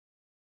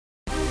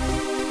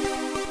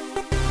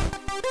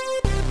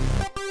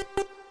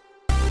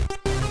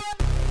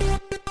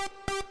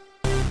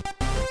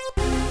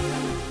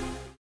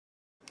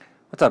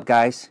What's up,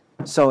 guys?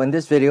 So in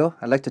this video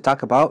I'd like to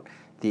talk about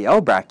the L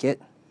bracket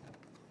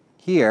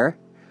here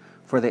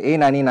for the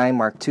A99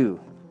 Mark II.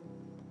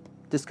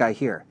 This guy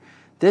here.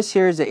 This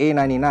here is the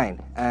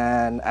A99,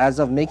 and as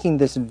of making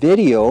this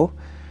video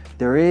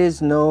there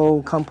is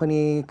no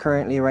company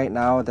currently right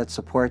now that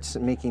supports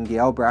making the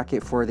L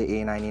bracket for the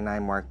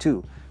A99 Mark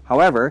II.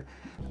 However,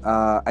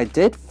 I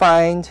did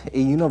find a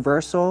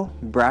universal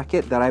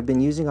bracket that I've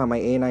been using on my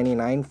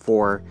A99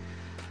 for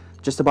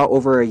just about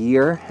over a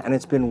year, and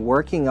it's been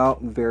working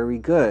out very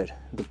good.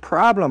 The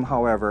problem,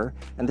 however,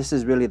 and this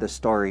is really the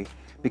story,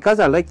 because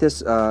I like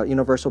this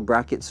universal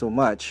bracket so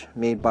much,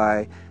 made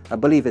by, I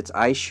believe it's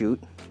iShoot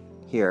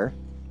here,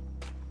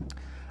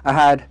 I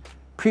had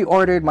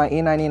pre-ordered my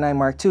A99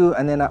 Mark II,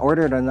 and then I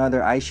ordered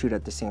another iShoot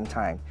at the same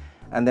time.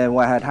 And then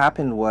what had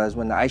happened was,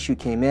 when the iShoot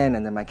came in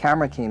and then my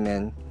camera came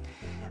in,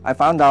 I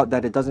found out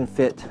that it doesn't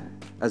fit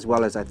as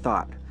well as I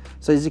thought.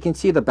 So as you can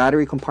see, the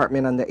battery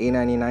compartment on the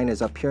A99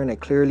 is up here, and it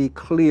clearly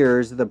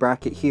clears the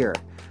bracket here.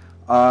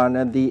 On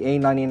the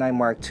A99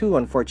 Mark II,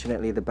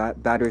 unfortunately, the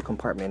battery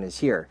compartment is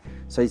here.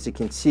 So as you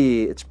can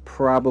see, it's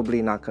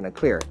probably not going to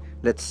clear.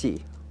 Let's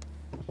see.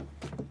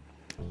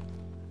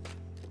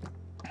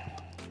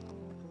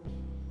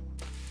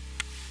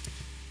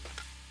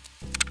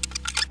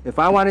 If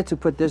I wanted to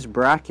put this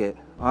bracket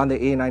on the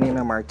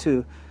A99 Mark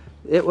II,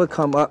 it would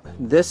come up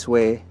this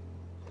way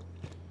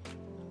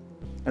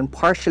and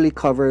partially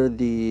cover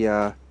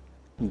the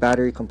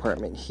battery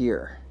compartment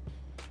here,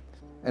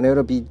 and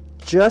it'll be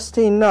just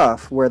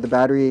enough where the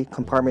battery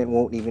compartment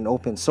won't even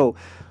open. So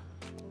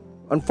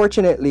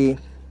unfortunately,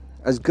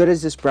 as good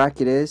as this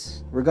bracket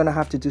is, we're gonna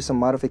have to do some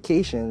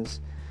modifications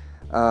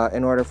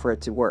in order for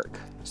it to work.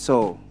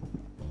 So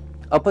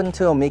up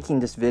until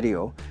making this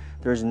video,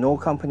 there's no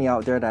company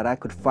out there that I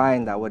could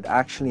find that would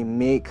actually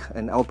make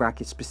an L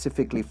bracket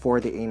specifically for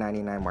the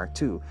A99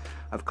 Mark II.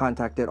 I've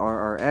contacted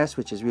RRS,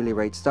 which is Really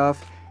Right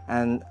Stuff,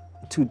 and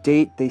to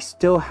date they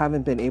still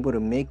haven't been able to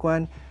make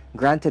one.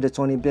 Granted, it's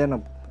only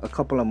been a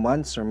couple of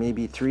months, or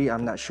maybe 3,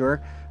 I'm not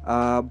sure,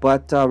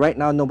 but right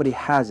now nobody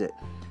has it.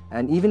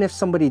 And even if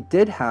somebody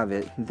did have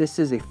it, this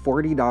is a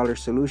 $40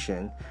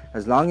 solution,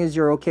 as long as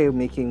you're okay with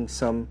making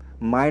some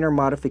minor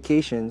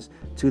modifications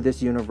to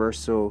this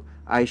universal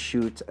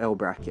iShoot L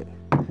bracket.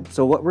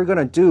 So what we're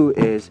gonna do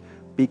is,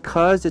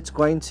 because it's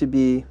going to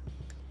be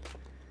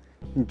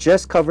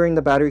just covering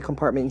the battery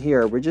compartment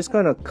here, we're just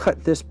gonna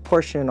cut this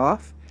portion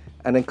off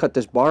and then cut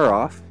this bar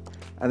off.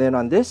 And then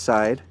on this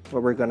side,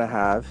 what we're gonna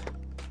have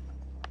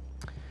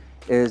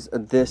is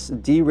this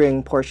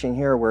D-ring portion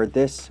here, where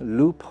this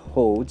loop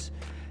holds,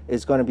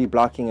 is going to be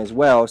blocking as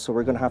well. So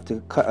we're going to have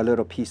to cut a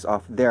little piece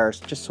off there,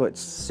 just so it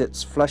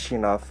sits flush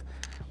enough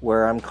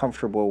where I'm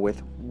comfortable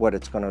with what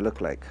it's going to look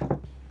like.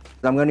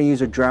 I'm going to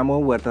use a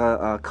Dremel with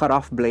a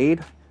cut-off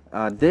blade.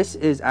 This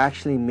is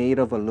actually made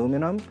of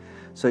aluminum,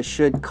 so it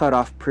should cut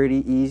off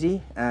pretty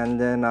easy.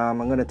 And then I'm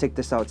going to take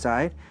this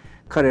outside,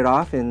 cut it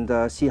off,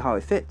 and see how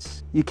it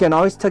fits. You can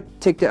always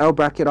take the L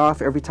bracket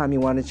off every time you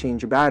want to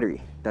change your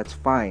battery. That's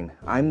fine.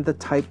 I'm the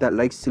type that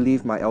likes to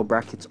leave my L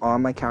brackets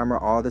on my camera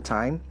all the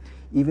time.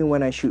 Even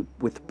when I shoot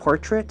with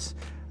portraits,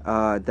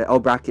 the L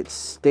brackets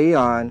stay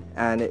on,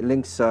 and it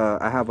links,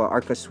 I have a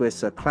Arca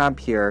Swiss clamp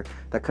here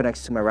that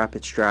connects to my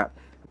rapid strap,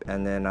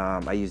 and then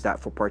I use that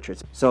for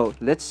portraits. So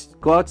let's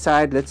go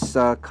outside, let's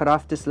cut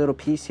off this little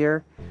piece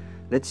here,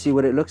 let's see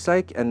what it looks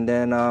like, and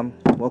then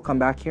we'll come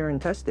back here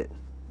and test it.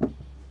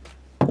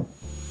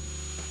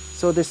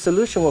 So this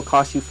solution will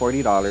cost you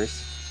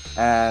 $40,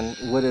 and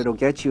what it'll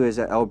get you is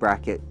an L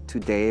bracket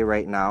today,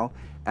 right now.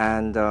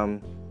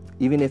 And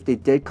even if they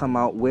did come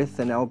out with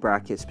an L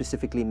bracket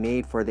specifically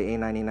made for the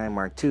A99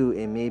 Mark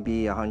II, it may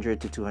be $100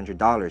 to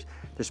 $200.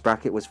 This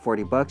bracket was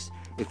 $40.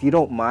 If you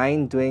don't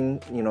mind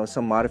doing,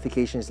 some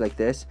modifications like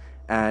this,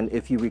 and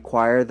if you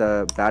require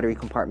the battery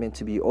compartment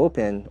to be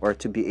open, or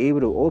to be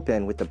able to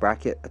open with the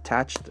bracket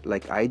attached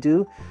like I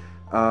do,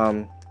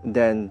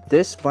 then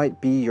this might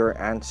be your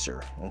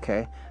answer.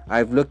 Okay,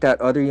 I've looked at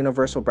other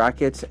universal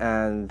brackets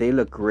and they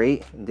look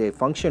great, they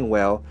function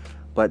well,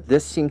 but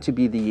this seemed to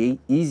be the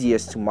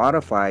easiest to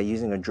modify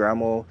using a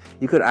Dremel.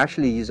 You could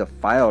actually use a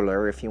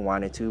filer if you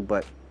wanted to,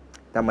 but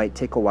that might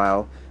take a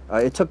while.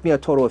 It took me a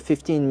total of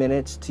 15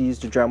 minutes to use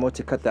the Dremel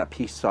to cut that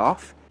piece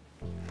off.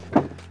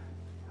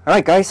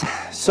 Alright guys,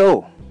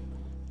 so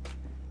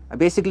I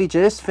basically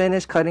just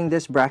finished cutting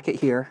this bracket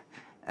here,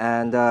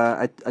 and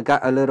I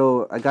got a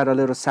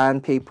little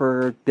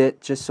sandpaper bit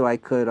just so I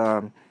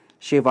could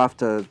shave off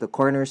the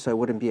corners so it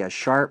wouldn't be as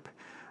sharp.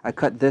 I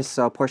cut this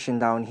portion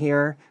down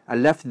here. I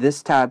left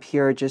this tab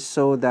here just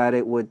so that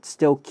it would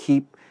still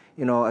keep,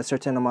 a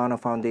certain amount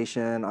of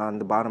foundation on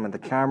the bottom of the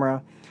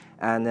camera.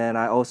 And then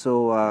I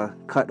also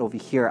cut over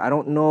here. I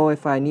don't know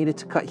if I needed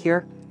to cut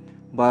here,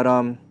 but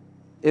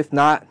if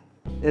not,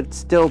 it's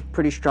still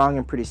pretty strong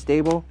and pretty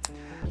stable.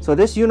 So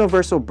this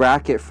universal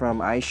bracket from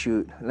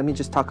iShoot, let me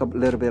just talk a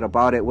little bit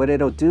about it. What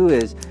it'll do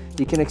is,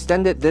 you can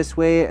extend it this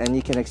way and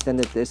you can extend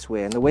it this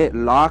way, and the way it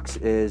locks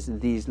is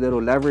these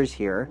little levers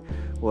here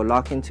will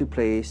lock into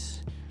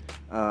place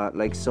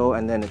like so,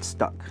 and then it's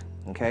stuck.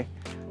 Okay,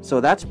 So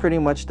that's pretty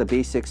much the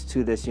basics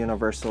to this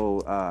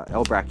universal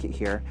L bracket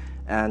here.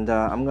 And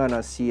I'm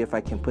gonna see if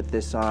I can put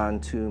this on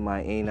to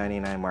my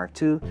A99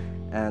 Mark II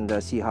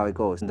and see how it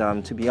goes.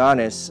 And to be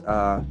honest,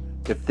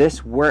 if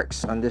this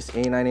works on this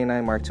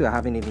A99 Mark II, I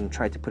haven't even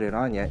tried to put it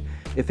on yet.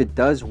 If it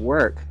does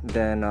work,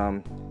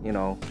 then you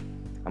know,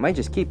 I might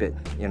just keep it,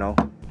 you know.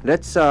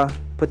 Let's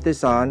put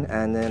this on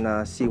and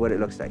then see what it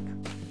looks like.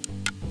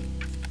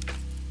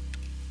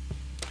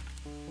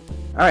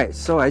 All right,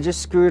 so I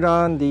just screwed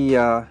on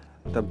the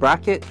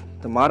bracket,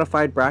 the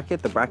modified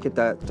bracket, the bracket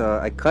that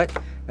I cut.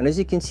 And as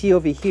you can see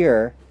over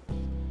here,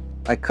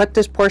 I cut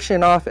this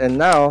portion off and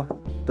now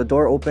the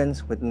door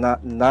opens with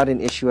not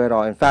an issue at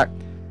all. In fact,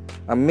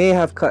 I may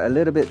have cut a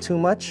little bit too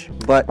much,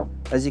 but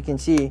as you can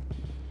see,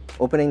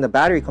 opening the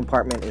battery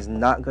compartment is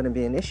not going to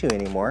be an issue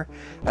anymore.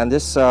 And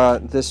this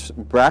this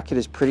bracket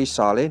is pretty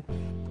solid.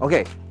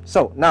 Okay,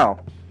 so now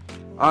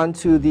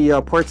onto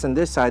the ports on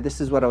this side. This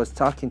is what I was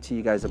talking to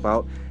you guys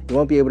about. You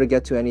won't be able to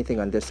get to anything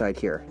on this side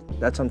here.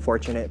 That's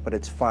unfortunate, but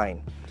it's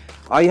fine.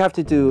 All you have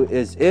to do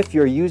is, if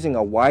you're using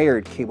a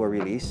wired cable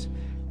release,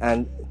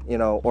 and you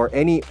know, or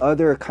any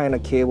other kind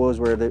of cables,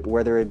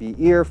 whether it be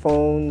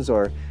earphones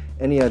or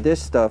any of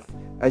this stuff,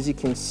 as you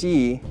can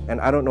see, and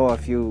I don't know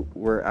if you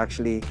were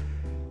actually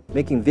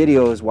making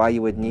videos why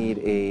you would need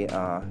a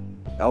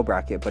L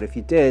bracket, but if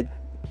you did,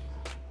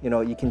 you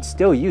know, you can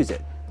still use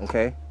it.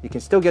 Okay, you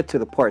can still get to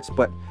the ports,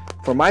 but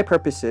for my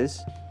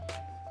purposes,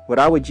 what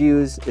I would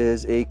use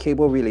is a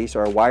cable release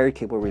or a wired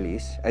cable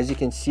release. As you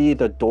can see,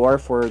 the door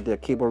for the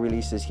cable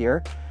release is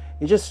here.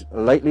 You just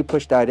lightly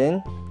push that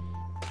in.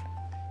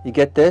 You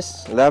get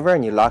this lever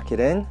and you lock it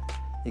in.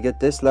 You get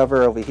this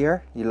lever over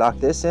here, you lock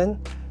this in.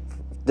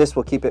 This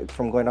will keep it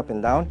from going up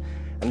and down.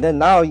 And then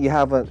now you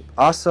have an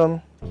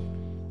awesome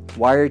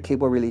wired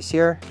cable release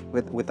here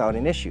without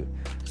an issue.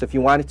 So if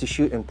you wanted to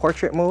shoot in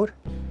portrait mode,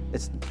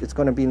 it's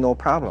going to be no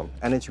problem,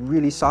 and it's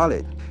really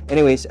solid.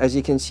 Anyways, as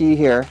you can see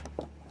here,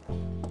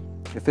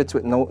 it fits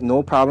with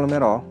no problem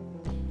at all.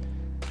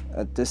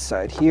 At this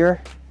side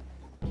here,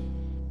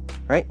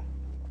 right?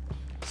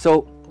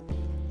 So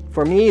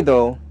for me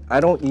though, I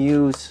don't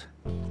use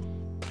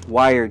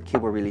wired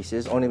cable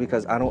releases only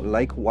because I don't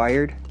like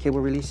wired cable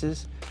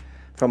releases.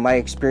 From my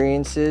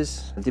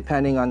experiences,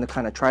 depending on the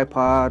kind of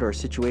tripod or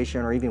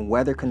situation or even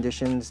weather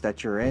conditions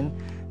that you're in,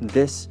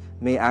 this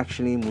may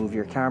actually move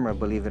your camera,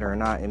 believe it or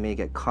not. It may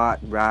get caught,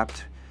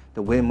 wrapped.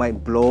 The wind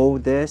might blow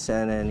this,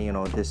 and then, you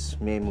know, this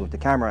may move the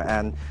camera.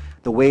 And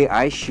the way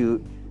I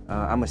shoot,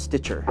 I'm a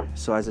stitcher.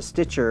 So as a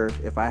stitcher,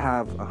 if I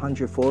have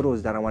 100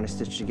 photos that I want to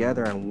stitch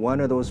together and one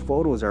of those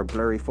photos are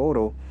blurry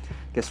photo,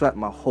 guess what?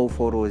 My whole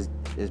photo is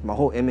my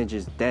whole image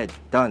is dead,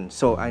 done.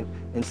 So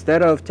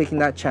instead of taking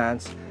that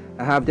chance,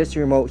 I have this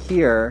remote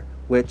here,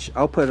 which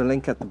I'll put a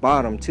link at the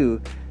bottom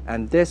too,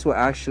 and this will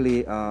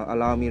actually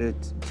allow me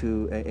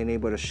to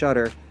enable the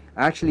shutter.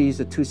 I actually use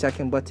the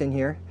 2-second button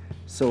here,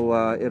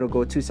 so it'll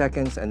go 2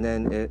 seconds and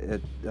then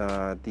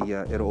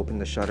it'll open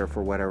the shutter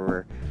for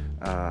whatever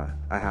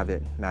I have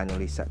it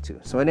manually set to.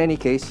 So in any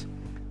case,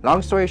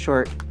 long story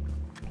short,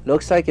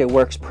 looks like it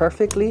works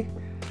perfectly.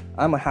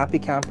 I'm a happy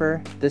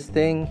camper. This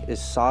thing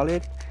is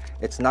solid,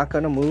 it's not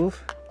gonna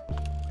move.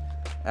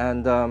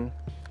 And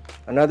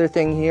another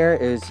thing here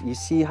is, you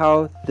see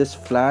how this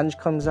flange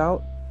comes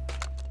out?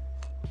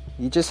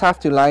 You just have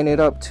to line it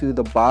up to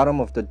the bottom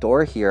of the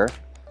door here,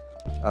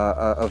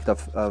 of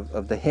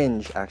the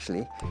hinge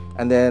actually,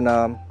 and then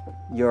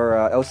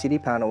your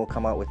LCD panel will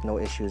come out with no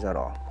issues at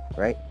all,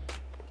 right?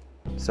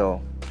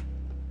 So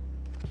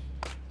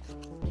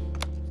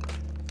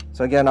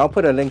again, I'll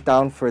put a link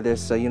down for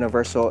this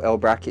universal L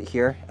bracket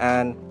here,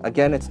 and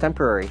again, it's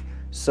temporary.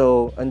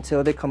 So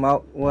until they come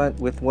out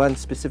with one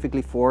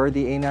specifically for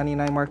the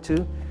A99 Mark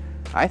II,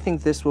 I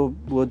think this will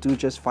do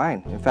just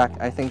fine. In fact,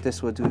 I think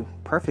this will do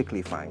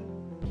perfectly fine.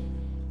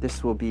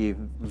 This will be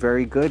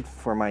very good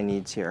for my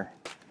needs here.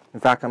 In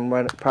fact, I'm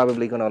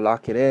probably going to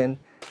lock it in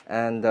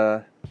and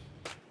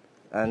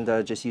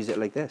just use it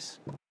like this.